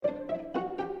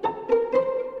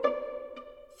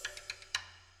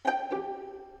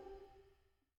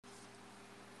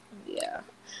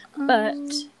But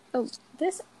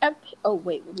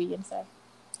wait, what were you gonna say?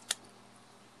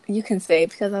 You can say,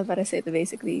 because I was about to say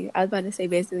basically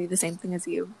the same thing as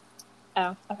you.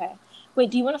 Oh, okay. Wait,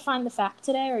 do you want to find the fact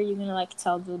today, or are you gonna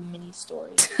tell the mini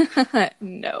story?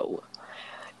 No,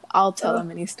 I'll tell a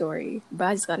mini story, but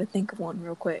I just gotta think of one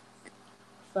real quick.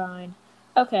 Fine.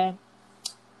 Okay.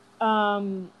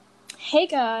 Hey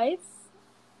guys.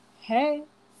 Hey.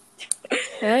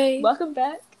 Welcome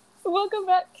back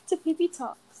to PP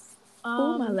Talks.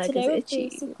 Oh, my leg is itchy.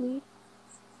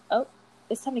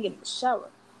 It's time to get in the shower.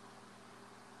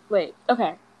 Wait,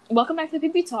 okay. Welcome back to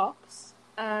PP Talks.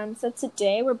 So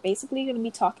today we're basically going to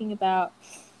be talking about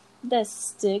the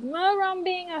stigma around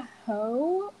being a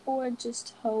hoe, or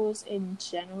just hoes in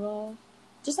general.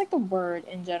 Just the word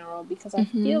in general, because I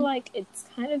feel like it's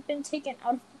kind of been taken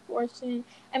out of proportion.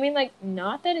 I mean,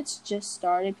 not that it's just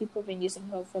started. People have been using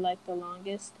hoe for the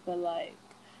longest, but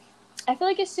I feel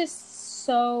like it's just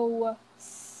so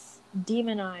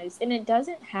demonized, and it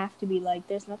doesn't have to be.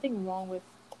 There's nothing wrong with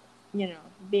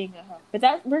being a hoe, but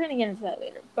that we're gonna get into that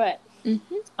later. But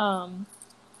fun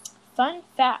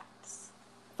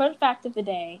fact of the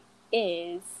day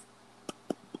is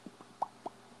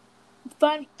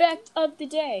fuck,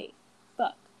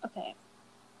 okay,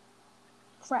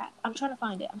 crap, I'm trying to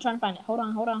find it. Hold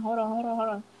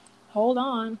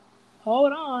on.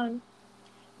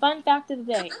 Fun fact of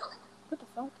the day. What the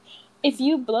fuck? If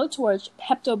you blowtorch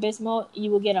Pepto-Bismol,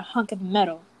 you will get a hunk of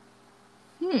metal.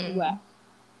 Wow.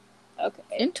 Okay.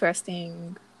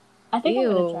 Interesting. I think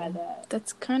I'm gonna try that.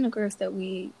 That's kind of gross that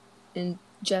we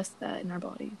ingest that in our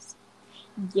bodies.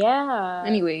 Yeah.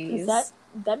 Anyways. That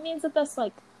means that's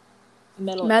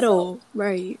metal itself.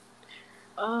 Right.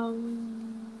 I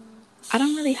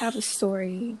don't really have a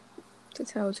story to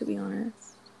tell, to be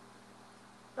honest.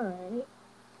 Alright.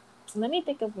 Let me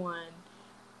think of one.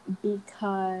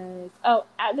 Because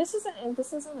this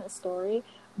isn't a story,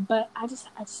 but I just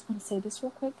want to say this real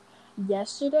quick.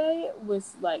 Yesterday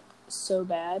was so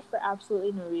bad for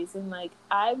absolutely no reason.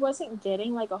 I wasn't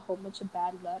getting a whole bunch of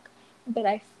bad luck, but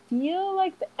I feel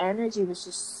the energy was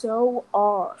just so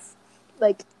off.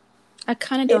 I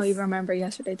kind of don't even remember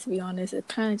yesterday, to be honest. It's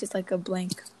kind of just a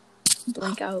blank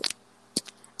out.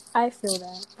 I feel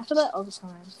that all the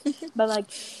time. But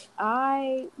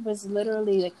I was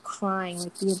literally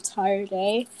crying the entire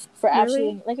day for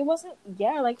absolutely it wasn't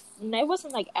it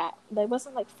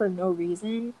wasn't for no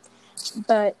reason,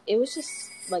 but it was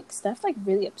just stuff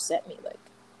really upset me,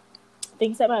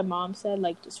 things that my mom said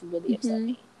just really upset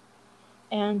me,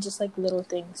 and just little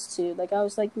things too.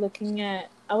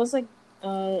 I was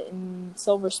in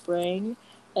Silver Spring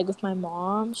with my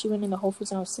mom. She went into Whole Foods,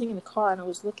 and I was sitting in the car, and I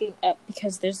was looking at,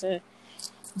 because there's a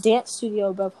dance studio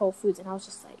above Whole Foods, and I was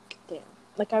just damn,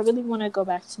 I really want to go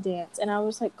back to dance, and I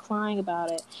was crying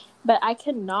about it, but I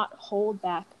could not hold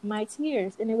back my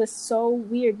tears, and it was so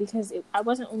weird, because I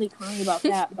wasn't only crying about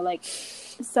that, but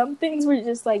some things were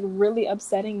just really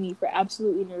upsetting me for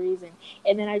absolutely no reason,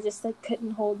 and then I just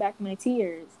couldn't hold back my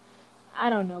tears. I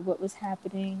don't know what was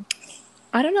happening.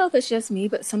 I don't know if it's just me,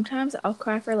 but sometimes I'll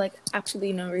cry for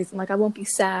absolutely no reason. I won't be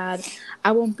sad.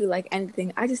 I won't be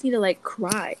anything. I just need to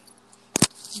cry.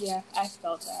 Yeah, I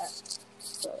felt that.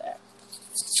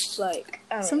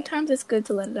 Sometimes it's good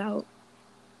to let it out.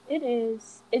 It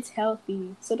is. It's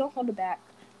healthy. So don't hold it back.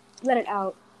 Let it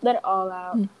out. Let it all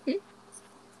out. Mm-hmm.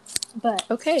 But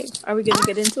okay, are we gonna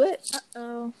get into it?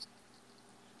 Oh.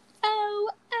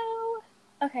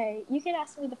 Okay, you can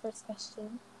ask me the first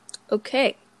question.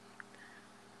 Okay.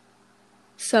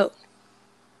 So,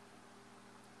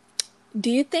 do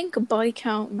you think body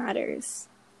count matters?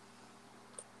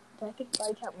 Do I think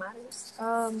body count matters?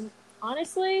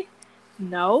 Honestly,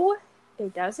 no,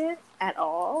 it doesn't at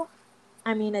all.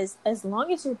 I mean, as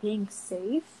long as you're being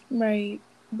safe, right,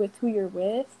 with who you're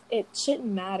with, it shouldn't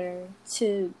matter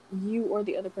to you or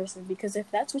the other person, because if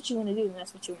that's what you want to do, then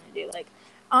that's what you want to do.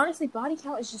 Honestly, body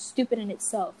count is just stupid in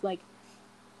itself.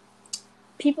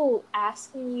 People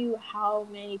asking you how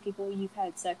many people you've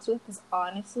had sex with is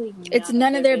honestly it's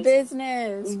none of their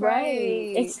business.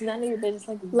 Right. It's none of your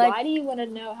business. Why do you want to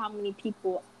know how many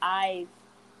people I've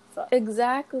fucked?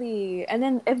 Exactly. And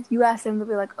then if you ask them, they'll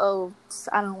be like, oh,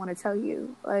 I don't want to tell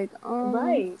you. Right.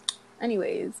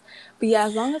 Anyways. But yeah,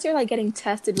 as long as you're getting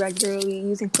tested regularly,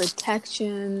 using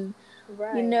protection,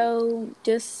 right,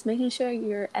 just making sure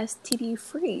you're STD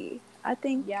free, I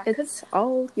think it's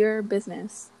all your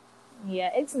business.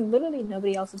 Yeah, it's literally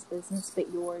nobody else's business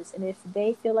but yours. And if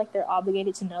they feel like they're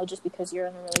obligated to know just because you're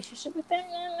in a relationship with them,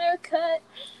 then they're cut.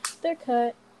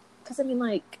 Because,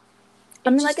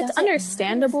 it's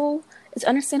understandable. Matter. It's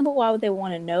understandable why they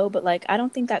want to know, but, I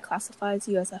don't think that classifies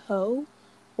you as a hoe.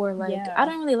 or like Yeah. I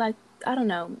don't really like. I don't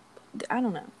know.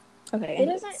 Okay, It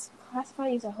doesn't classify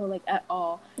you as a hoe like at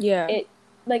all. Yeah. It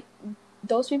like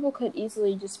those people could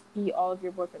easily just be all of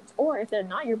your boyfriends, or if they're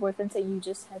not your boyfriends and you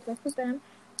just had sex with them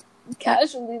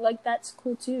casually, like that's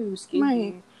cool too. Excuse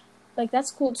me. Like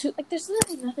that's cool too. Like there's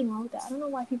literally nothing wrong with that. I don't know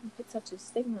why people put such a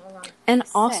stigma around. And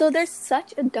sex. also, there's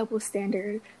such a double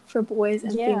standard for boys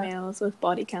and females with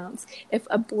body counts. If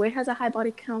a boy has a high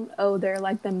body count, oh, they're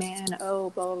like the man. Oh,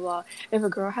 blah blah blah. If a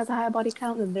girl has a high body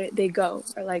count, then they go,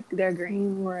 or like they're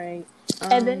green. Right.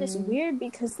 And then it's weird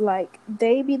because like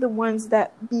they be the ones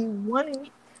that be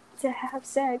wanting to have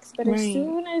sex, but as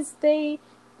soon as they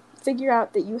figure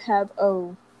out that you have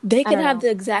they can have the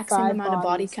exact same amount of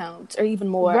body counts or even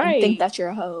more and think that you're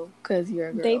a hoe because you're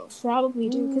a girl. They probably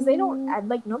do because they don't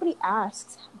like nobody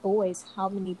asks boys how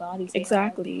many bodies they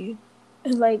exactly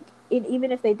have. Like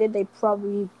even if they did, they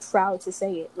probably proud to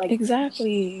say it. Like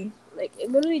exactly. Like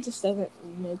it literally just doesn't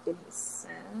make any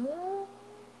sense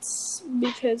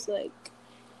because like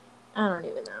I don't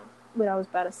even know what I was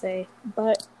about to say,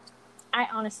 but I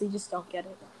honestly just don't get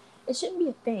it. It shouldn't be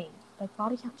a thing. Like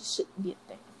body count just shouldn't be a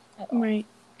thing at all. Right.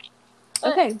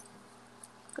 Okay.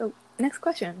 Go. Next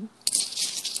question.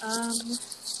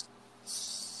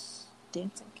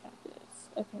 Dancing cactus.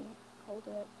 Okay. Hold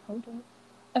up.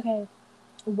 Okay.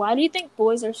 Why do you think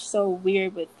boys are so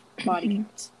weird with body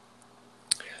counts?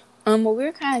 Well, we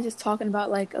were kind of just talking about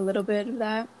like a little bit of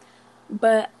that,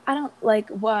 but I don't like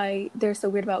why they're so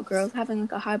weird about girls having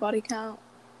like a high body count.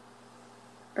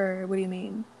 Or what do you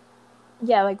mean?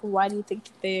 Yeah, like why do you think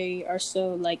they are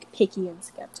so like picky and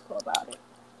skeptical about it?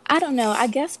 I don't know. I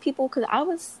guess people, because I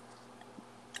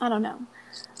don't know.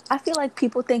 I feel like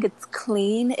people think it's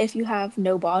clean if you have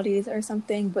no bodies or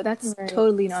something, but that's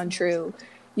totally not true.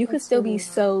 You could still be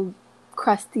so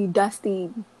crusty,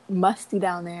 dusty, musty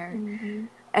down there. Mm-hmm.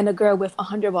 And a girl with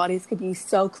 100 bodies could be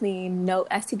so clean, no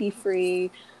STD free.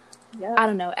 Yeah. I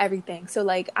don't know, everything. So,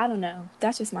 like, I don't know.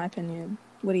 That's just my opinion.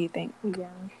 What do you think? Yeah.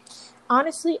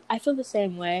 Honestly, I feel the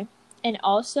same way. And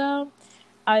also,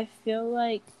 I feel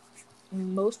like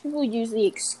most people use the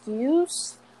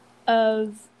excuse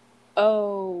of,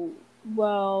 oh,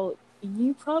 well,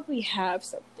 you probably have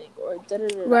something, or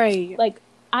da-da-da-da. Right. Like,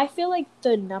 I feel like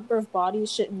the number of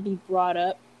bodies shouldn't be brought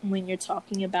up when you're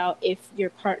talking about if your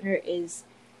partner is,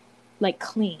 like,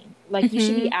 clean. Like, you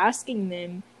should be asking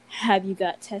them, have you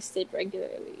got tested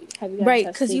regularly? Have you got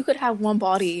tested? Because you could have one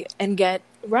body and get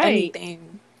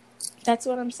anything. That's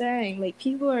what I'm saying. Like,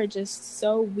 people are just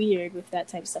so weird with that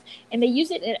type of stuff. And they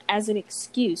use it as an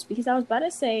excuse. Because I was about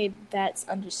to say that's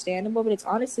understandable, but it's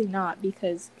honestly not.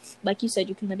 Because, like you said,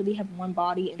 you can literally have one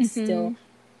body and still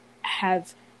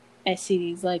have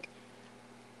STDs. Like,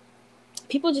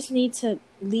 people just need to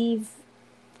leave,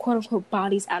 quote-unquote,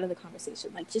 bodies out of the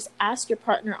conversation. Like, just ask your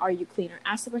partner, are you clean? Or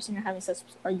ask the person you're having sex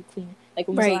with, are you clean? Like,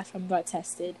 when was the last time you got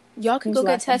tested? Y'all can go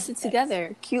get tested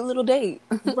together. Cute little date.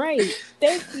 Right.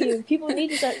 Thank you. People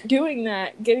need to start doing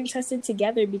that. Getting tested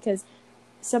together, because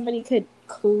somebody could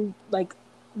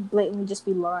blatantly just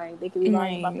be lying. They could be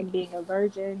lying about them being a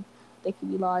virgin. They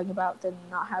could be lying about them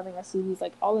not having STDs,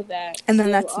 like all of that. And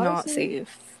then that's not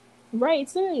safe. Right.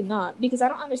 It's literally not. Because I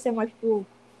don't understand why people,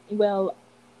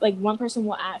 like one person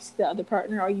will ask the other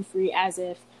partner, are you free? As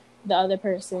if the other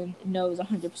person knows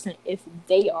 100% if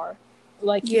they are.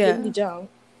 Like, you really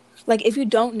don't. Like, if you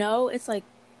don't know, it's like,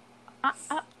 I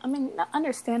mean, not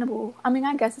understandable. I mean,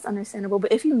 I guess it's understandable.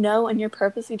 But if you know and you're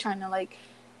purposely trying to, like,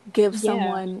 give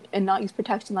someone and not use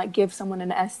protection, like, give someone an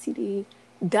STD,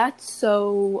 that's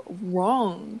so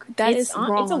wrong. It's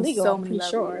wrong. It's illegal, on so many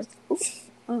levels.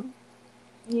 Sure.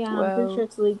 Yeah, I'm pretty sure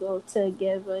it's illegal to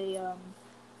give a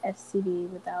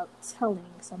STD without telling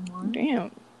someone.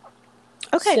 Damn.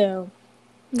 Okay. So,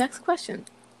 next question.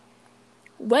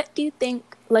 What do you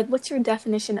think, like, what's your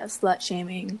definition of slut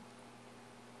shaming?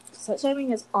 Slut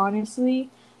shaming is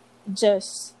honestly,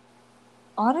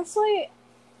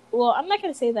 well, I'm not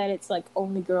going to say that it's, like,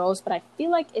 only girls, but I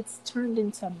feel like it's turned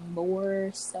into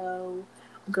more so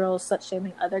girls slut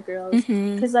shaming other girls.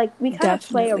 Because, like, we kind of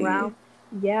play around.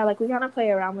 Yeah, like, we kind of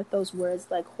play around with those words,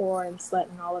 like, whore and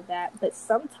slut and all of that. But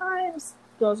sometimes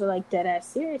girls are, like, dead-ass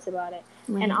serious about it.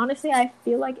 Right. And honestly, I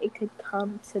feel like it could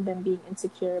come to them being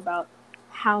insecure about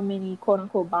how many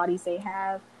quote-unquote bodies they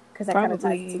have, because that kind of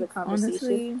ties into the conversation.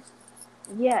 Honestly.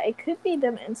 Yeah, it could be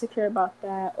them insecure about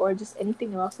that, or just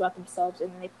anything else about themselves,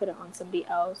 and then they put it on somebody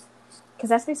else. Because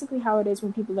that's basically how it is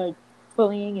when people are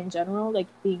bullying in general, like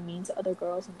being mean to other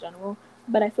girls in general.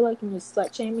 But I feel like when you're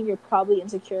slut shaming, you're probably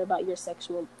insecure about your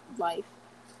sexual life.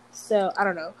 So I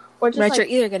don't know, or just you're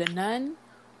either getting none,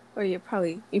 or you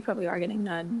probably are getting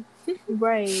none.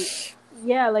 Right.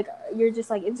 Yeah, like you're just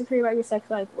like insecure about your sex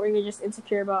life, or you're just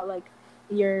insecure about like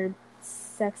your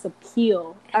sex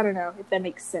appeal. I don't know if that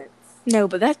makes sense. No,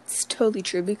 but that's totally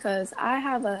true because I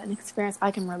have an experience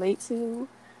I can relate to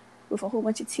with a whole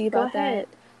bunch of tea about that.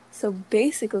 So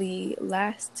basically,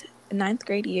 last 9th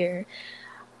grade year,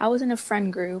 I was in a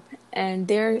friend group and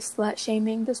they're slut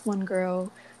shaming this one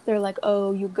girl. They're like,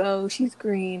 "Oh, you go, she's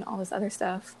green," all this other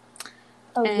stuff.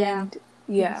 Oh and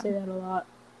yeah, people say that a lot.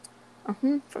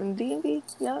 From the DMV.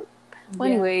 Yep. Well,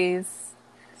 anyways,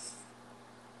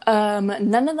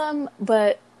 none of them,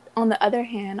 but on the other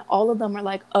hand, all of them are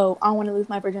like, "Oh, I want to lose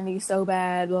my virginity so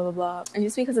bad," blah blah blah. And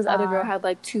just because this other girl had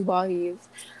like 2 bodies,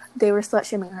 they were slut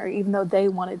shaming her, even though they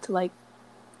wanted to like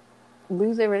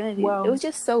lose their virginity. It was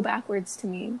just so backwards to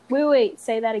me. Wait,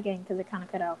 say that again because it kind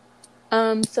of cut out.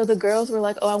 So the girls were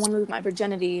like, "Oh, I want to lose my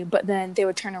virginity," but then they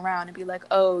would turn around and be like,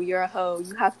 "Oh, you're a hoe.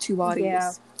 You have 2 bodies."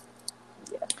 Yeah.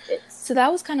 So that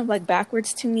was kind of like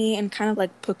backwards to me and kind of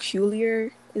like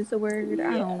peculiar is the word. Yeah.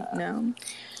 I don't know.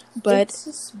 But it's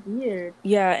just weird.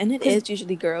 Yeah, and it is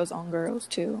usually girls on girls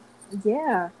too.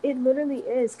 Yeah, it literally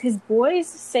is. Because boys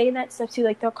say that stuff too.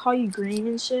 Like, they'll call you green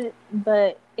and shit.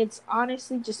 But it's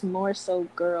honestly just more so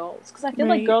girls. Because I feel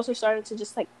like girls are starting to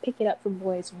just, like, pick it up from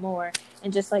boys more.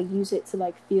 And just, like, use it to,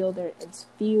 like, fuel their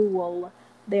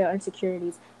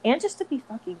insecurities. And just to be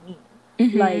fucking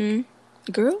mean. Like,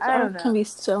 girls can be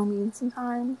so mean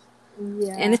sometimes.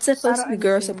 Yeah. And it's supposed to be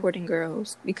girls supporting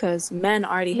girls. Because men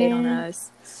already hate on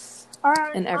us.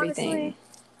 And everything.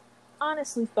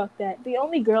 Honestly, fuck that. The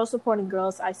only girls supporting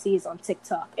girls I see is on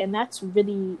TikTok, and that's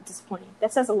really disappointing.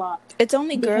 That says a lot. It's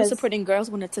only girls supporting girls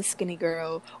when it's a skinny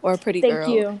girl or a pretty girl.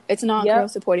 Thank you. It's not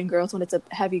girls supporting girls when it's a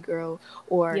heavy girl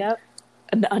or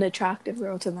an unattractive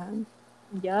girl to them.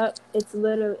 Yep. It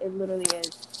literally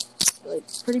is. Like,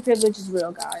 pretty privilege is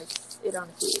real, guys. It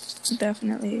honestly is.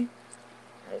 Definitely.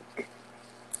 Like,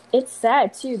 it's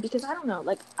sad too because I don't know.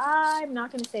 Like, I'm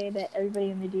not gonna say that everybody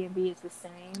in the DMV is the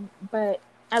same, but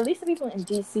at least the people in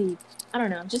DC, I don't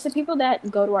know, just the people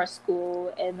that go to our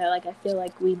school and that, like, I feel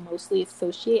like we mostly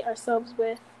associate ourselves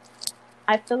with,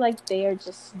 I feel like they are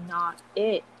just not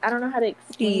it. I don't know how to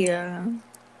explain it.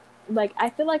 Like, I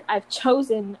feel like I've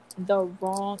chosen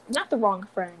not the wrong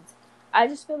friends. I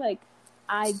just feel like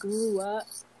I grew up,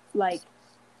 like,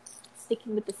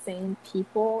 sticking with the same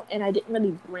people, and I didn't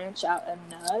really branch out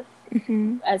enough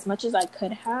as much as I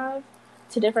could have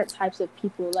to different types of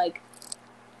people. Like,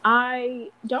 I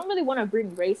don't really want to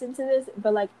bring race into this,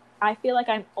 but, like, I feel like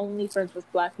I'm only friends with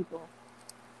black people.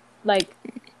 Like,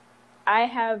 I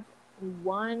have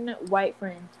one white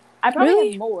friend. I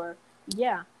probably have more.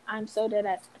 Yeah, I'm so dead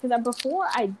ass. Because before,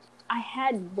 I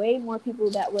had way more people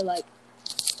that were, like,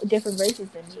 different races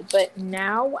than me. But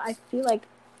now, I feel like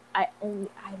I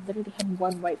literally have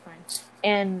one white friend.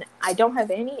 And I don't have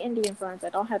any Indian friends. I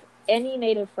don't have any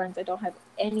Native friends. I don't have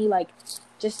any, like,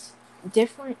 just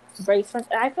different race friends.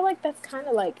 And I feel like that's kind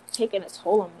of, like, taking a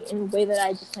toll on me in a way that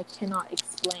I just, like, cannot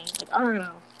explain. Like, I don't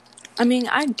know. I mean,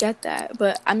 I get that,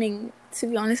 but I mean, to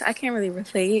be honest, I can't really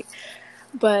relate.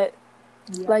 But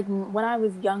like, when I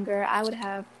was younger, I would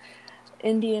have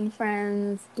Indian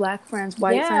friends, black friends,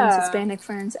 white friends, Hispanic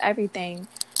friends, everything.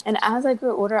 And as I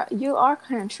grew older, you are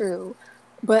kind of true.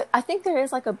 But I think there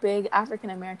is, like, a big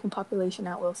African-American population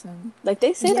at Wilson. Like,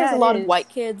 they say there's a lot of white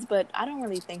kids, but I don't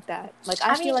really think that. Like,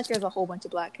 I feel like there's a whole bunch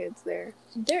of black kids there.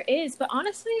 There is, but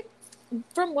honestly,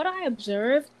 from what I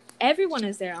observe, everyone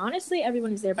is there. Honestly,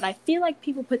 everyone is there. But I feel like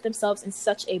people put themselves in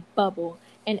such a bubble,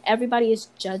 and everybody is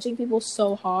judging people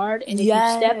so hard. And if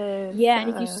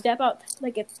you step out,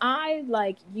 like, if I,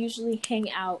 like, usually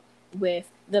hang out with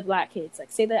the black kids,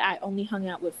 like, say that I only hung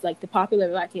out with, like, the popular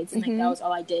black kids and, like, that was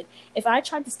all I did. If I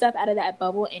tried to step out of that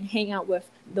bubble and hang out with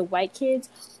the white kids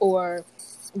or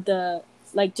the,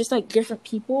 like, just, like, different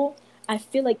people, I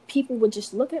feel like people would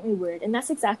just look at me weird. And that's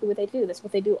exactly what they do. That's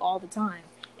what they do all the time.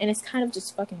 And it's kind of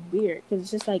just fucking weird because it's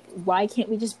just like, why can't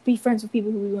we just be friends with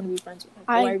people who we want to be friends with?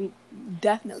 Like,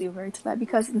 definitely relate to that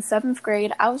because in 7th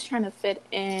grade, I was trying to fit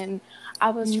in. I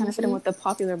was trying to fit in with the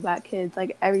popular black kids,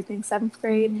 like everything, 7th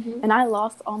grade. And I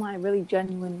lost all my really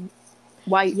genuine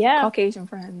white Caucasian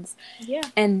friends. Yeah.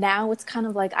 And now it's kind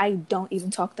of like I don't even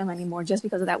talk to them anymore just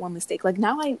because of that one mistake. Like,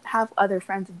 now I have other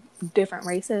friends of different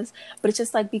races, but it's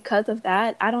just like because of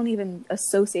that, I don't even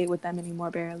associate with them anymore,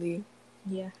 barely.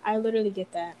 Yeah, I literally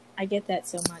get that. I get that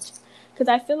so much. Because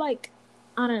I feel like,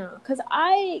 I don't know, because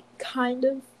I kind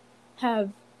of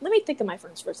have, let me think of my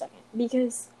friends for a second.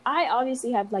 Because I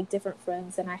obviously have, like, different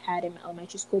friends than I had in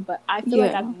elementary school, but I feel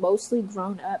like I've mostly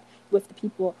grown up with the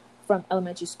people from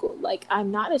elementary school. Like,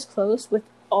 I'm not as close with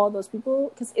all those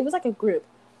people, because it was like a group.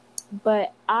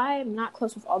 But I'm not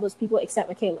close with all those people except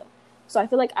Michaela. So I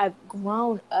feel like I've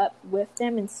grown up with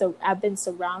them, and so I've been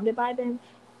surrounded by them.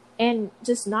 And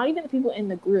just not even the people in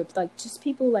the group, like just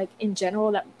people like in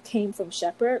general that came from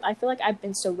Shepherd. I feel like I've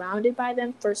been surrounded by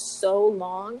them for so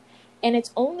long, and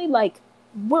it's only like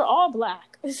we're all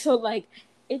black, so like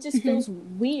it just feels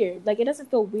weird. Like it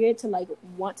doesn't feel weird to like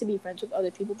want to be friends with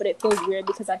other people, but it feels weird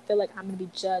because I feel like I'm gonna be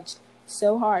judged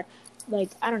so hard.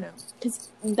 Like I don't know, because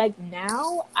like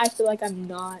now I feel like I'm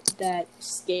not that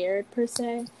scared per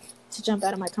se to jump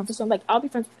out of my comfort zone. Like I'll be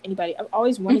friends with anybody. I've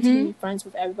always wanted to be friends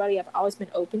with everybody. I've always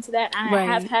been open to that. And I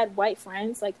have had white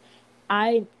friends. Like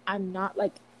I'm not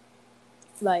like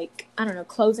I don't know,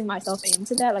 closing myself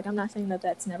into that. Like I'm not saying that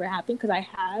that's never happened, because I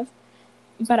have,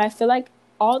 but I feel like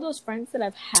all those friends that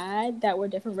I've had that were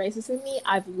different races than me,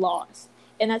 I've lost,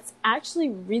 and that's actually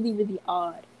really, really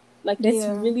odd. Like it's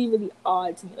really, really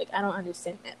odd to me. Like I don't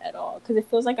understand that at all, because it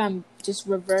feels like I'm just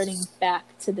reverting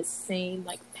back to the same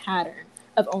like pattern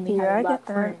of only having black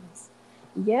friends.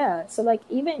 Yeah, so like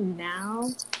even now,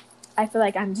 I feel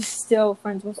like I'm just still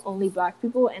friends with only black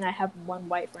people, and I have one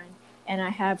white friend, and I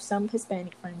have some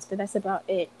Hispanic friends, but that's about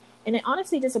it. And it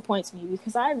honestly disappoints me,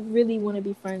 because I really want to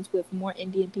be friends with more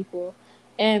Indian people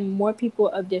and more people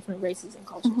of different races and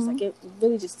cultures. Like it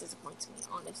really just disappoints me,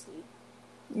 honestly.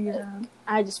 Yeah. Like,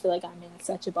 I just feel like I'm in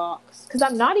such a box, because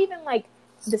I'm not even like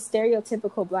the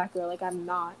stereotypical black girl. Like I'm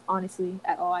not, honestly,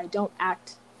 at all. I don't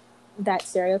act that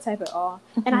stereotype at all.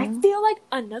 And I feel like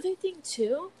another thing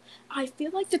too, I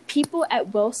feel like the people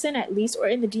at Wilson, at least, or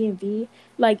in the DMV,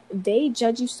 like they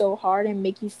judge you so hard and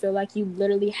make you feel like you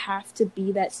literally have to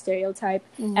be that stereotype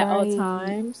at all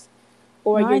times,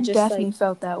 or you're just I definitely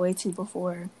felt that way too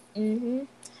before.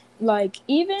 Like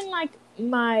even like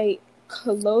my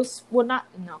close, well, not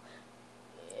no,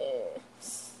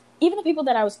 even the people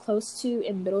that I was close to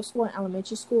in middle school and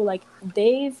elementary school, like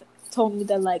they've told me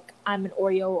that like I'm an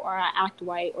Oreo, or I act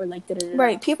white, or like da-da-da-da.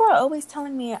 Right, people are always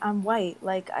telling me I'm white.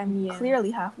 Like I'm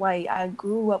clearly half white. I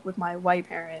grew up with my white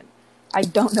parent. I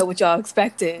don't know what y'all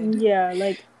expected. Yeah,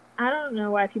 like I don't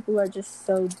know why people are just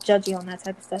so judgy on that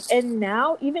type of stuff. And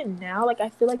now, even now, like I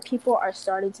feel like people are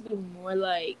starting to be more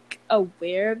like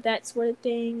aware of that sort of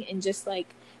thing, and just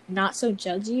like not so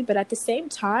judgy. But at the same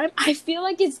time, I feel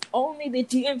like it's only the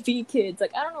DMV kids.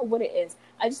 Like I don't know what it is.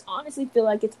 I just honestly feel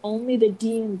like it's only the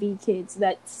DMV kids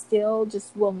that still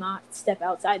just will not step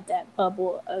outside that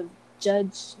bubble of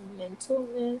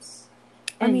judgmentalness.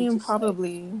 I mean,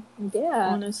 probably. Like, yeah.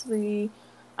 Honestly.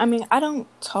 I mean, I don't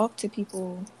talk to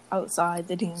people outside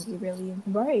the DMV, really.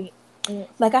 Right.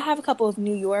 Like, I have a couple of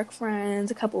New York friends,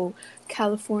 a couple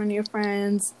California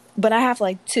friends, but I have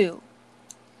like 2.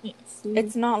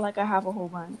 It's not like I have a whole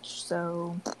bunch,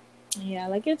 so... Yeah,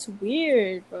 like, it's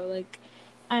weird, bro. Like,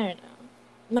 I don't know.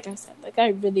 Like I said, like, I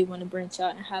really want to branch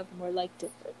out and have more, like,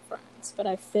 different friends. But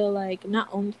I feel like not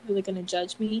only people are going to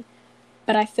judge me,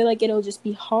 but I feel like it'll just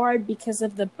be hard because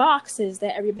of the boxes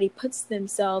that everybody puts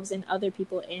themselves and other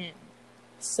people in.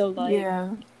 So, like...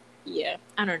 Yeah,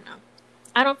 I don't know.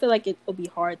 I don't feel like it will be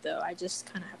hard, though. I just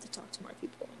kind of have to talk to more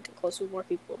people and get closer with more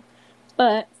people.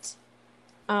 But,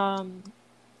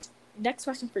 next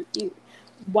question for you.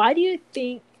 Why do you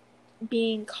think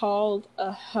being called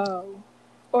a hoe,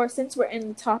 or since we're in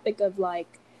the topic of, like,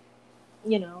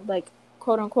 you know, like,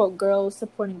 quote-unquote girls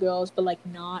supporting girls, but, like,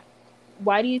 not,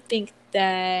 why do you think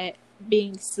that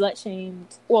being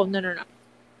slut-shamed... Well, no.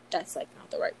 That's, like, not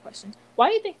the right question. Why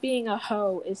do you think being a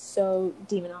hoe is so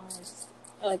demonized,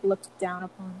 like, looked down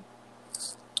upon?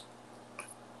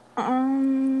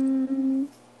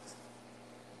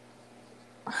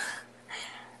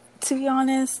 To be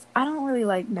honest, I don't really,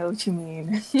 like, know what you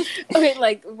mean. Okay,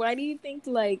 like, why do you think,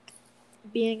 like,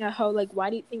 being a hoe, like, why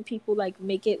do you think people, like,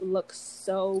 make it look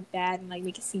so bad and, like,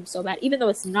 make it seem so bad, even though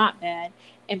it's not bad,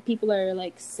 and people are,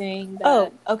 like, saying that...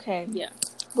 Oh, okay. Yeah.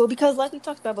 Well, because like we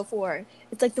talked about before,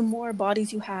 it's like the more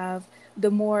bodies you have, the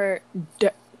more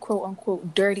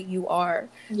quote-unquote dirty you are.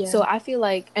 Yeah. So I feel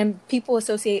like, and people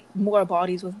associate more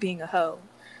bodies with being a hoe.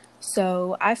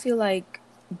 So I feel like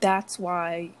that's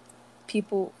why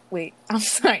people... Wait, I'm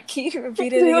sorry. Can you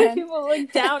repeat it again? People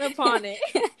look down upon it.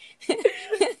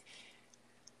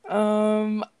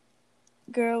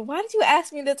 Girl, why did you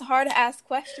ask me this hard-to-ask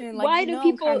question? Like, why you do know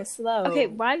people... I'm kind of slow. Okay,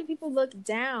 why do people look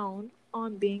down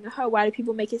on being a hoe? Why do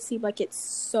people make it seem like it's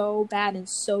so bad and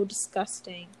so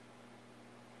disgusting?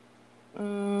 I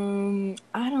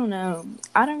don't know.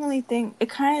 I don't really think... It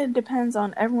kind of depends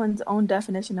on everyone's own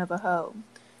definition of a hoe.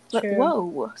 But,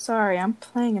 whoa, sorry, I'm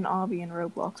playing an obby in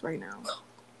Roblox right now.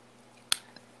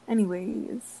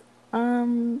 Anyways,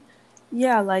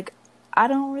 yeah, like, I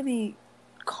don't really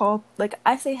call... Like,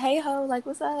 I say, hey, ho, like,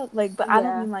 what's up? Like, but I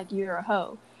don't mean, like, you're a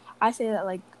hoe. I say that,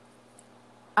 like,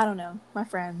 I don't know, my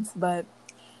friends, but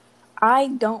I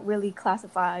don't really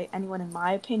classify anyone, in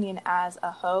my opinion, as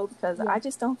a hoe because I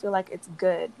just don't feel like it's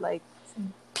good. Like,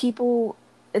 people,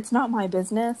 it's not my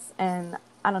business, and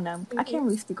I don't know. I can't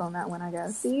really speak on that one, I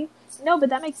guess. See? No, but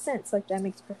that makes sense. Like, that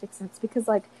makes perfect sense because,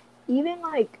 like, even,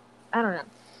 like, I don't know.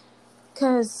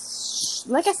 Because,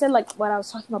 like I said, like, what I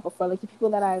was talking about before, like, the people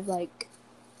that I've, like,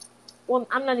 well,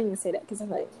 I'm not even going to say that because that's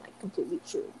not even, like, completely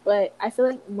true. But I feel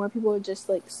like more people are just,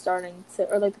 like, starting to,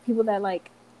 or, like, the people that, like,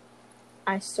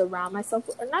 I surround myself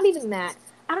with, or not even that.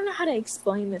 I don't know how to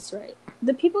explain this right.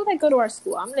 The people that go to our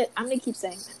school, I'm gonna keep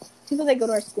saying that. People that go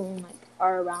to our school and, like,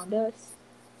 are around us,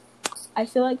 I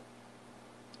feel like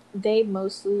they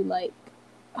mostly, like,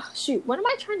 oh, shoot, what am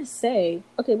I trying to say?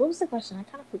 Okay, what was the question? I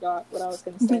kind of forgot what I was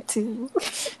going to say. Me too.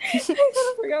 I kind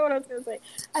of forgot what I was going to say.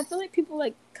 I feel like people,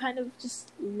 like, kind of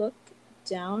just look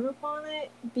down upon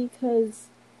it because,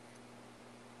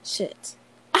 shit.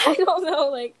 I don't know,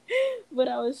 like, what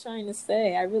I was trying to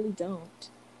say. I really don't.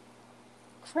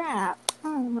 Crap. I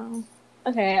don't know.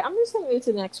 Okay, I'm just going to move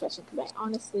to the next question because I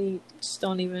honestly just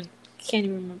can't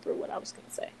even remember what I was going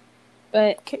to say.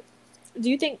 But, do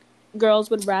you think girls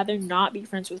would rather not be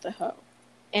friends with a hoe?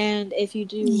 And if you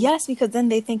do... Yes, because then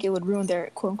they think it would ruin their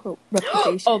quote-unquote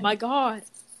reputation. Oh my god.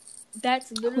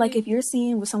 That's literally... Like, if you're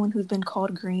seen with someone who's been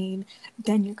called green,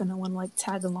 then you're gonna want to, like,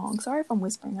 tag along. Sorry if I'm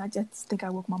whispering. I just think I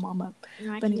woke my mom up.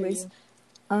 No, but anyways,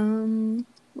 what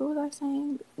was I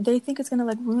saying? They think it's gonna,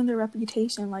 like, ruin their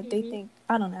reputation. Like, they think...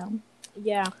 I don't know.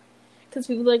 Yeah. Because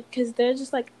people, like... Because they're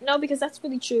just, like... No, because that's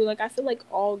really true. Like, I feel like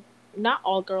not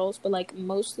all girls, but, like,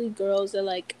 mostly girls are,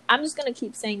 like... I'm just gonna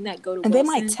keep saying that go to And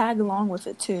Wilson. they might tag along with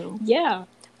it, too. Yeah.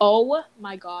 Oh,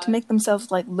 my god. To make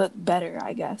themselves, like, look better,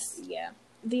 I guess. Yeah.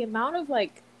 The amount of,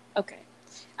 like... Okay.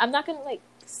 I'm not gonna, like,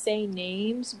 say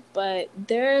names, but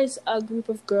there's a group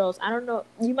of girls. I don't know.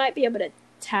 You might be able to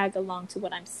tag along to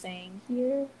what I'm saying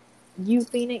here. You,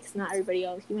 Phoenix, not everybody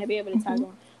else. You might be able to tag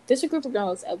along. There's a group of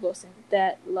girls at Wilson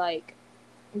that, like...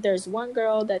 There's one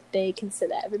girl that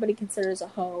that everybody considers a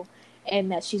hoe, and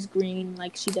that she's green,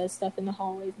 like, she does stuff in the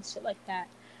hallways and shit like that.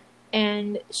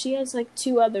 And she has, like,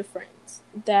 two other friends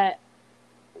that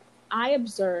I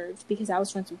observed, because I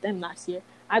was friends with them last year,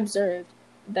 I observed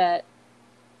that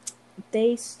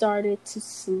they started to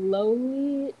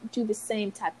slowly do the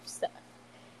same type of stuff.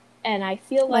 And I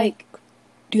feel like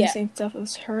do the same stuff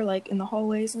as her, like, in the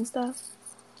hallways and stuff?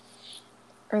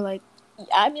 Or, like...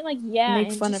 I mean, like, yeah.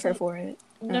 Make fun of her for it.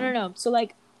 No. So,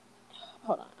 like...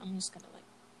 Hold on. I'm just gonna, like...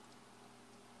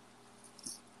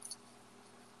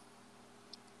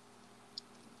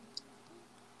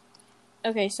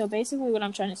 Okay, so basically what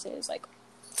I'm trying to say is, like...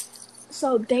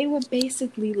 So they were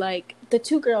basically, like... The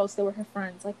two girls that were her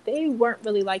friends, like, they weren't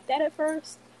really like that at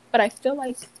first. But I feel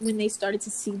like when they started to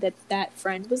see that that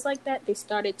friend was like that, they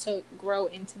started to grow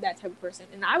into that type of person.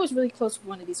 And I was really close with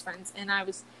one of these friends, and I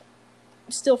was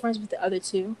still friends with the other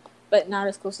two, but not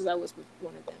as close as I was with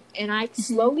one of them. And I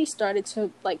slowly started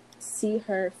to, like, see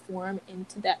her form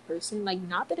into that person. Like,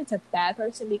 not that it's a bad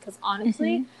person, because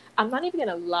honestly, I'm not even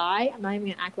gonna lie, I'm not even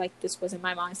gonna act like this wasn't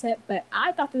my mindset, but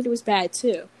I thought that it was bad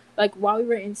too. Like, while we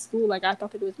were in school, like, I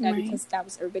thought that it was bad because that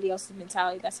was everybody else's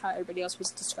mentality. That's how everybody else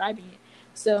was describing it.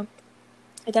 So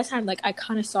at that time, like, I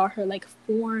kind of saw her, like,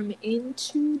 form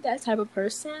into that type of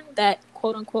person, that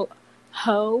quote unquote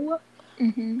hoe.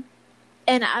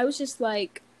 And I was just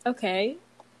like, okay,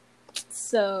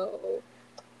 so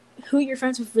who you're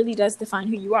friends with really does define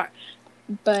who you are.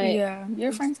 But yeah,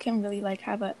 your friends can really, like,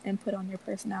 have an input on your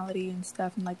personality and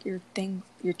stuff, and, like, your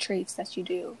traits that you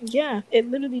do. Yeah, it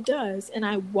literally does. And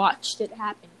I watched it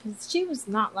happen, because she was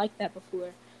not like that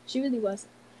before. She really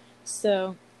wasn't.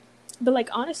 So, but, like,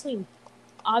 honestly,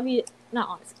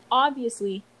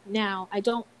 obviously now I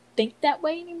don't think that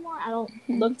way anymore. I don't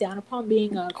look down upon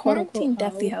being a quarantine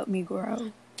definitely helped me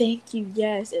grow. Thank you.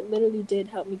 Yes, it literally did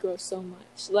help me grow so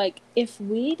much. Like, if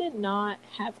we did not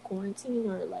have quarantine,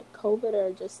 or, like, COVID,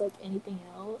 or just, like, anything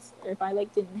else, or if I,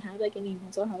 like, didn't have, like, any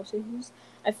mental health issues,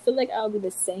 I feel like I would be the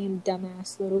same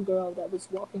dumbass little girl that was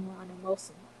walking around in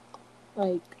Wilson.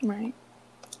 Like,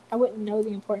 I wouldn't know the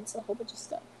importance of a whole bunch of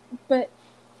stuff. But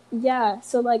yeah,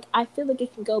 so, like, I feel like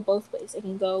it can go both ways. It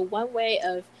can go one way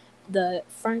of the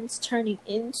friends turning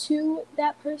into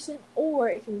that person, or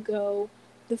it can go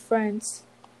the friends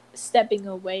stepping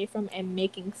away from and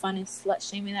making fun and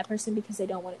slut-shaming that person because they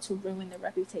don't want it to ruin their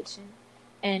reputation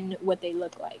and what they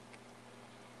look like.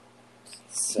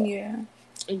 So,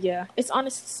 yeah. It's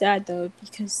honestly sad, though,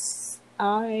 because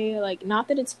I, like, not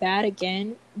that it's bad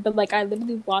again, but, like, I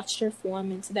literally watched her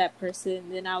form into that person,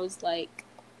 and then I was like,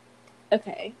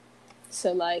 okay,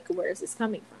 so, like, where is this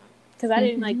coming from? because I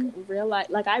didn't like realize.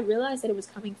 Like I realized that it was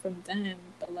coming from them,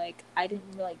 but like I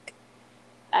didn't like.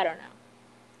 I don't know.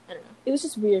 It was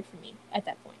just weird for me at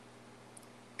that point.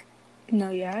 No,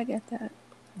 yeah, I get that.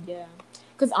 Yeah.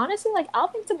 Because honestly, like, I'll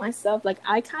think to myself, like,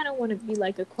 I kind of want to be,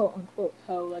 like, a quote-unquote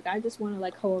hoe. Like, I just want to,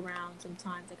 like, hoe around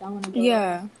sometimes. Like, I want to go.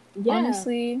 Yeah. Yeah.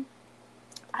 Honestly,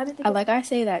 I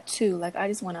say that, too. Like, I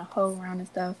just want to hoe around and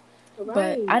stuff. Right.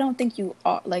 But I don't think you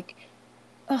are, like,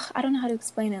 I don't know how to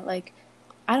explain it. Like,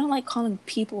 I don't like calling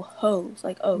people hoes.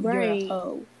 Like, oh, you're a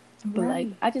hoe. But, like,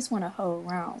 I just want to hoe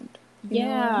around. You know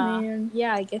what I mean?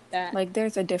 Yeah, I get that. Like,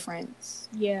 there's a difference.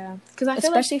 Yeah. Cause I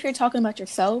especially if you're talking about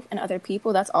yourself and other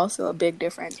people, that's also a big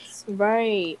difference.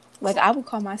 Right. Like, I would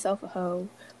call myself a hoe,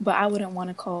 but I wouldn't want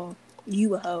to call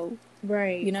you a hoe.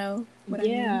 Right. You know what I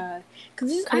mean? Yeah.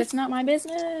 Because it's not my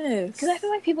business. Because I feel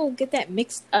like people get that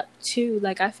mixed up, too.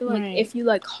 Like, I feel like if you,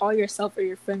 like, call yourself or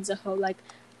your friends a hoe, like,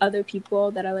 other people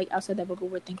that are, like, outside that bubble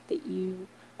would think that you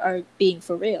are being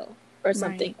for real. Or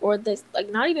something, or this, like,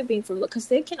 not even being for real, because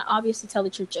they can obviously tell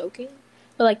that you're joking,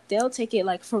 but, like, they'll take it,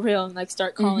 like, for real and, like,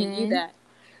 start calling you that.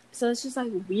 So it's just,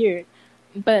 like, weird.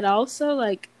 But also,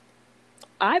 like,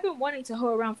 I've been wanting to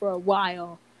hoe around for a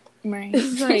while. Right.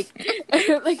 It's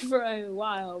like, for a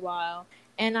while.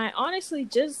 And I honestly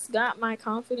just got my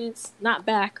confidence, not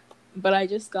back, but I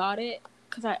just got it,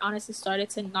 because I honestly started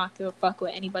to not give a fuck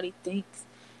what anybody thinks.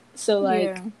 So,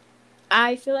 like,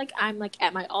 I feel like I'm, like,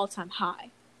 at my all-time high.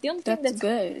 The only thing that's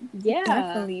good. Yeah.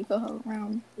 Definitely go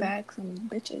around back some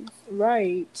bitches.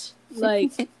 Right.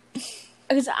 Like,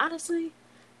 because honestly,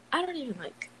 I don't even,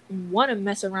 like, want to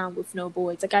mess around with no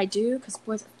boys. Like, I do, because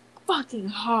boys are fucking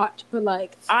hot. But,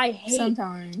 like, I hate...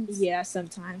 Sometimes. Yeah,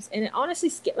 sometimes. And it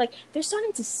honestly, like, they're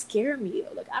starting to scare me.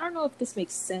 Like, I don't know if this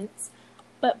makes sense,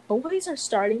 but boys are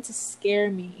starting to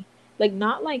scare me. Like,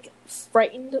 not, like,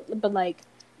 frightened, but, like,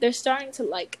 they're starting to,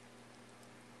 like,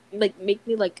 make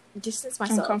me, like, distance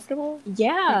myself. Uncomfortable?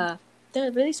 Yeah.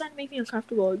 They're really starting to make me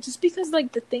uncomfortable. Just because,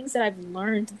 like, the things that I've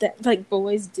learned that, like,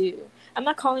 boys do. I'm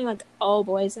not calling, like, all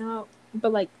boys out,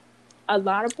 but, like, a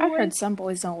lot of boys... I've heard some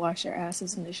boys don't wash their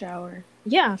asses in the shower.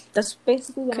 Yeah, that's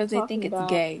basically what I'm talking about. Because they think it's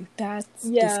gay. That's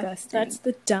disgusting. That's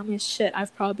the dumbest shit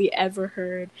I've probably ever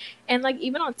heard. And, like,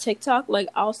 even on TikTok, like,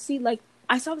 I'll see, like...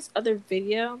 I saw this other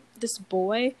video. This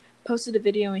boy posted a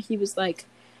video, and he was like...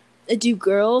 Do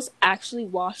girls actually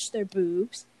wash their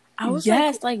boobs? I was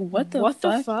like what the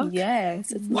fuck?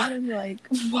 Yes. It's literally like,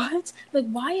 what? Like,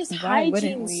 why is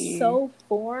hygiene so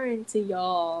foreign to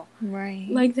y'all? Right.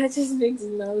 Like, that just makes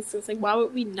no sense. Like, why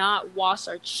would we not wash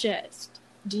our chest?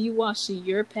 Do you wash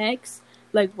your pecs?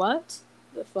 Like, what?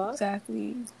 The fuck?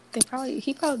 Exactly.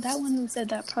 That one who said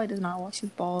that probably does not wash his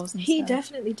balls and stuff. He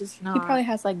definitely does not. He probably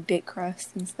has, like, dick crust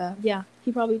and stuff. Yeah,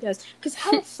 he probably does. Because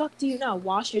how the fuck do you not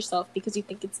wash yourself because you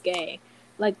think it's gay?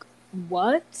 Like,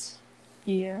 what?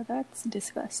 Yeah, that's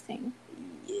disgusting.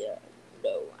 Yeah,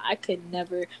 no, I could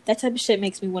never. That type of shit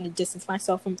makes me want to distance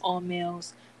myself from all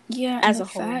males. Yeah, as and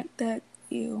a whole. The fact that,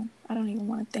 I don't even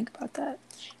want to think about that.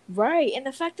 Right, and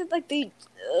the fact that, like, they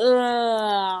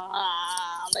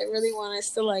really want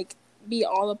us to, like, be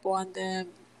all up on them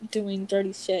doing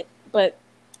dirty shit, but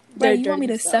right, you want me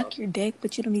to suck your dick,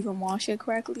 but you don't even wash it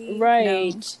correctly?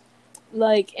 Right. No.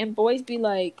 Like, and boys be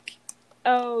like,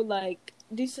 oh, like,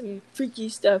 do some freaky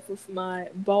stuff with my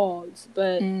balls,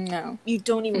 but no, you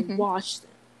don't even wash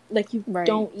them. Like, you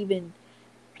don't even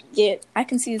get... I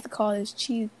can see the cottage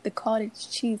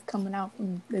cheese coming out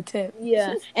from the tip.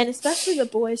 Yeah, and especially the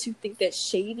boys who think that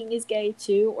shaving is gay,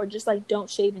 too, or just, like, don't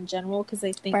shave in general because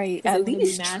they think... Right, at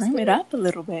least trim it up a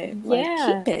little bit. Yeah.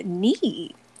 Like, keep it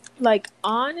neat. Like,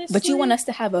 honestly... But you want us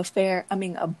to have a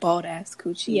bald-ass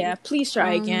coochie. Yeah, please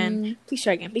try again. Please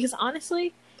try again. Because,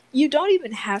 honestly, you don't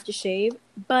even have to shave,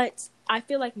 but I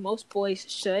feel like most boys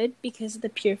should because of the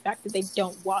pure fact that they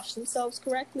don't wash themselves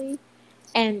correctly.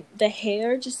 And the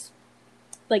hair just,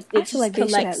 like, I feel like they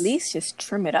should at least just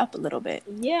trim it up a little bit.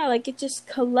 Yeah, like, it just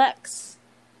collects.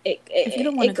 If you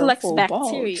don't want to go full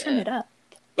bacteria. Bald, trim it up.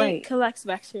 Right. It collects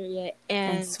bacteria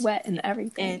and sweat and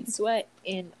everything. And sweat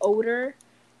and odor,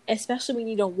 especially when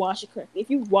you don't wash it correctly. If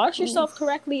you wash yourself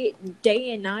correctly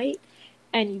day and night,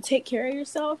 and you take care of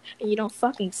yourself, and you don't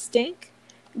fucking stink,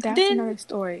 that's another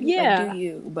story. Yeah. Like, do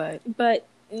you, But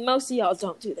most of y'all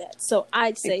don't do that. So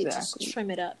I'd say just trim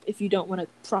it up if you don't want to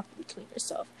properly clean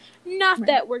yourself. Not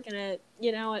that we're going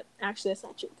to, actually that's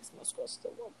not true because most girls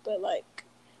still won't. But, like,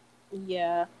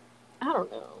 yeah, I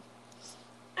don't know.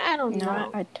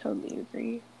 No, I totally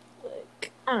agree.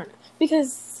 Like, I don't know.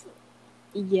 Because,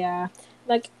 yeah,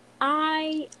 like,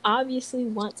 I obviously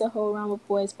want to hoe around with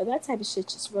boys, but that type of shit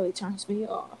just really turns me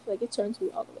off. Like, it turns me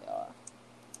all the way off.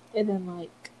 And then,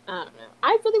 like, I don't know.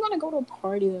 I really want to go to a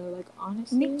party though. Like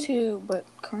honestly, me too. But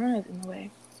Corona's in the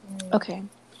way. Okay,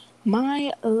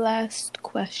 my last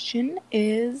question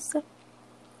is,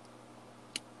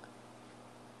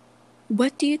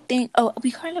 what do you think? Oh,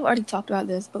 we kind of already talked about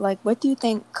this, but like, what do you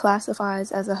think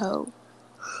classifies as a hoe?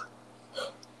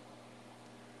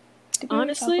 Did we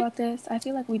honestly talk about this? I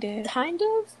feel like we did.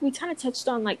 We kind of touched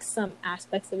on like some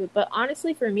aspects of it, but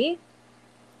honestly, for me,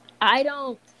 I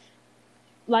don't.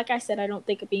 Like I said, I don't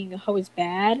think being a hoe is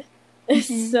bad.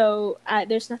 So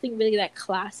there's nothing really that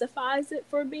classifies it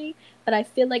for me. But I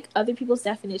feel like other people's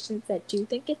definitions that do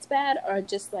think it's bad are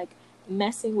just like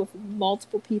messing with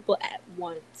multiple people at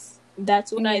once.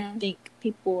 That's what I think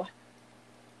people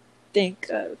think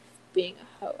of being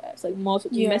a hoe as, like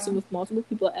messing with multiple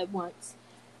people at once,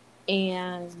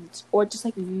 and or just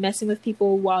like messing with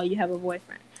people while you have a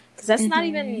boyfriend. Because that's not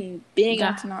even being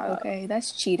That's not okay.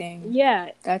 That's cheating.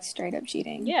 Yeah. That's straight up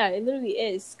cheating. Yeah, it literally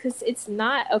is. Because it's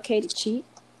not okay to cheat,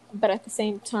 but at the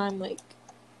same time, like,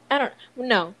 I don't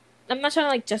know. I'm not trying to,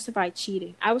 like, justify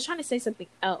cheating. I was trying to say something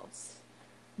else.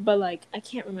 But, like, I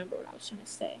can't remember what I was trying to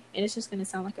say. And it's just going to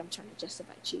sound like I'm trying to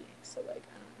justify cheating. So, like,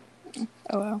 I don't know.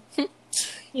 Oh, well.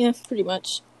 Yeah, pretty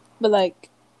much. But, like,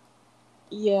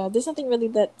 yeah, there's nothing really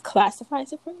that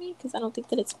classifies it for me. Because I don't think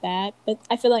that it's bad. But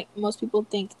I feel like most people who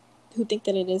think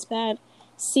that it is bad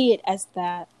see it as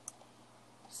that.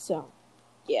 So,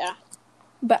 yeah.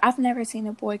 But I've never seen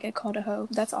a boy get called a hoe.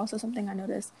 That's also something I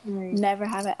noticed. Right. Never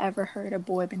have I ever heard a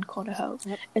boy been called a hoe.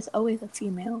 Yep. It's always a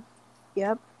female.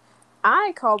 Yep.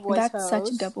 I call boys hoes. That's such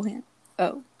a double hand.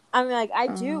 Oh. I mean, like, I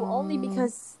do only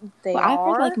because they are. I've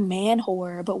heard, like, man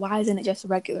whore, but why isn't it just a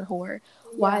regular whore?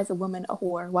 Yeah. Why is a woman a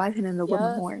whore? Why isn't it a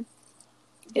woman whore?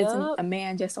 Isn't a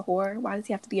man just a whore? Why does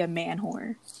he have to be a man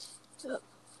whore?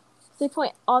 They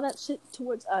point all that shit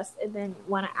towards us and then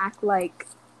want to act like,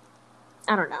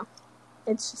 I don't know.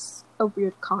 It's just a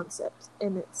weird concept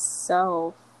in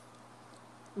itself.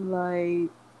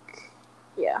 Like,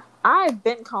 yeah. I've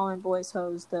been calling boys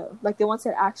hoes, though. Like, the ones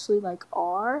that actually, like,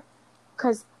 are.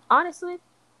 Because, honestly,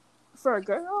 for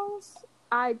girls,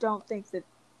 I don't think that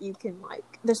you can,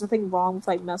 like, there's nothing wrong with,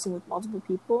 like, messing with multiple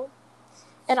people.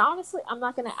 And honestly, I'm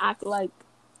not going to act like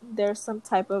there's some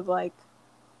type of, like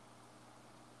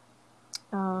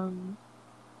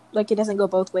it doesn't go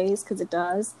both ways, because it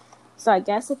does. So I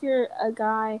guess if you're a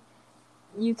guy,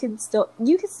 you can still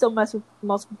mess with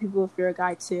multiple people if you're a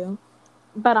guy too.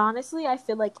 But honestly, I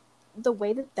feel like the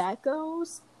way that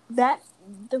goes, the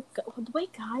way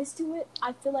guys do it,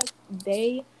 I feel like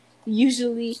they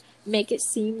usually make it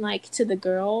seem like to the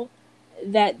girl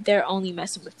that they're only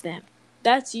messing with them.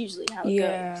 That's usually how it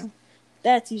goes.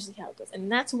 That's usually how it goes.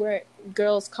 And that's where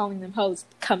girls calling them hoes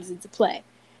comes into play.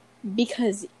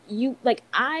 Because like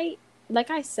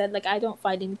I said, like, I don't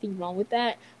find anything wrong with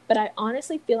that, but I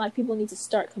honestly feel like people need to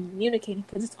start communicating,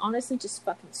 because it's honestly just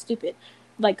fucking stupid.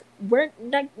 Like,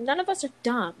 none of us are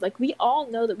dumb. Like, we all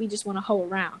know that we just want to hoe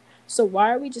around. So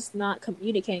why are we just not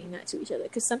communicating that to each other?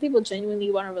 Because some people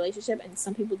genuinely want a relationship, and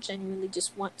some people genuinely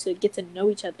just want to get to know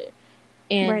each other.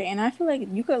 Right, and I feel like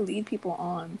you could lead people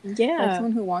on. Yeah. Like,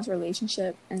 someone who wants a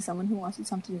relationship and someone who wants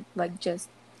something, like, just,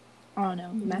 I don't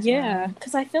know, mess around.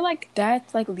 Because I feel like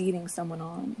that's, like, leading someone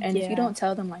on. And if you don't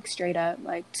tell them, like, straight up,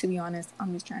 like, to be honest,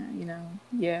 I'm just trying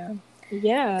to,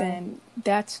 then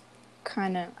that's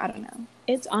kind of, I don't know.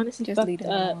 It's honestly just fucked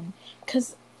up.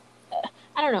 Because,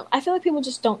 I don't know, I feel like people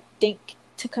just don't think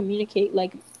to communicate.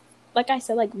 Like I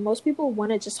said, like, most people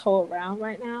want to just hoe around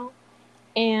right now.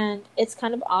 And it's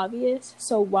kind of obvious.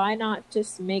 So why not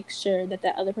just make sure that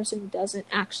that other person doesn't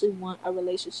actually want a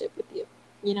relationship with you?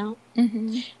 You know?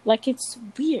 Mm-hmm. Like, it's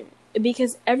weird.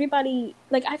 Because everybody,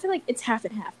 like, I feel like it's half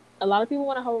and half. A lot of people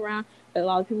want to hoe around, but a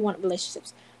lot of people want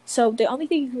relationships. So the only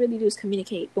thing you can really do is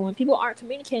communicate. But when people aren't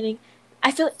communicating,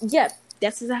 I feel like,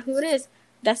 that's exactly what it is.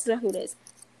 That's exactly what it is.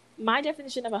 My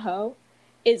definition of a hoe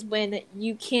is when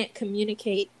you can't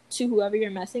communicate to whoever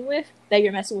you're messing with that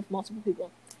you're messing with multiple people.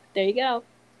 There you go.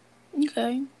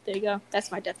 Okay. There you go. That's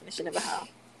my definition of a hoe.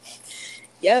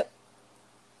 Yep.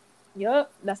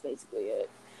 That's basically it.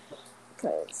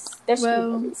 Because there should be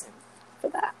no reason for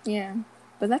that. Yeah.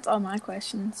 But that's all my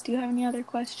questions. Do you have any other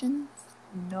questions?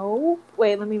 No.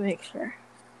 Wait, let me make sure.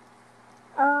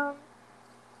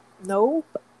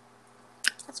 Nope.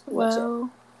 That's pretty much it.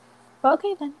 Well,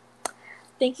 okay then.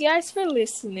 Thank you guys for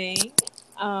listening.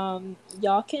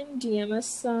 Y'all can DM us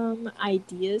some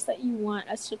ideas that you want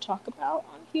us to talk about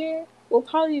on here. We'll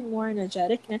probably be more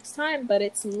energetic next time, but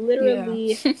it's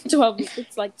literally 12.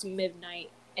 It's like midnight,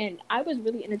 and I was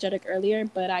really energetic earlier,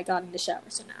 but I got in the shower,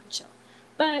 so now I'm chill.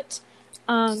 But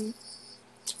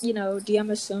DM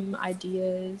us some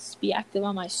ideas. Be active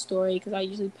on my story because I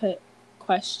usually put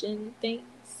question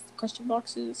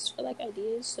boxes for like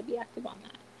ideas. So be active on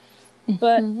that.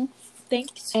 But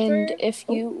thanks. And if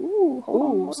you,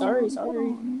 hold on, sorry.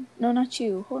 No, not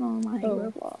you. Hold on, my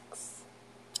Roblox.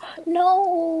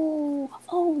 No.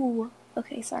 Oh.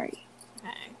 Okay, sorry.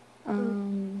 Okay.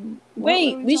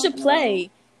 Wait, we should play,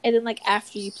 and then like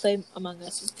after you play Among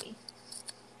Us with me.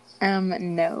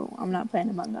 No, I'm not playing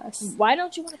Among Us. Why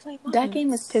don't you want to play Among Us? That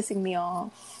game is pissing me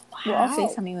off. Wow. Well, I'll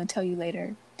say something and tell you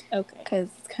later. Okay. Because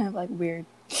it's kind of like weird.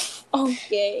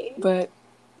 Okay. But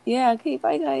yeah, okay,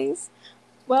 bye guys.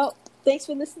 Well, thanks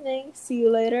for listening. See you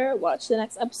later. Watch the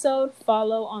next episode.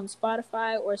 Follow on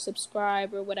Spotify or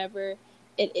subscribe or whatever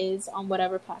it is on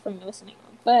whatever platform you're listening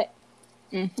on. But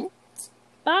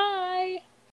bye.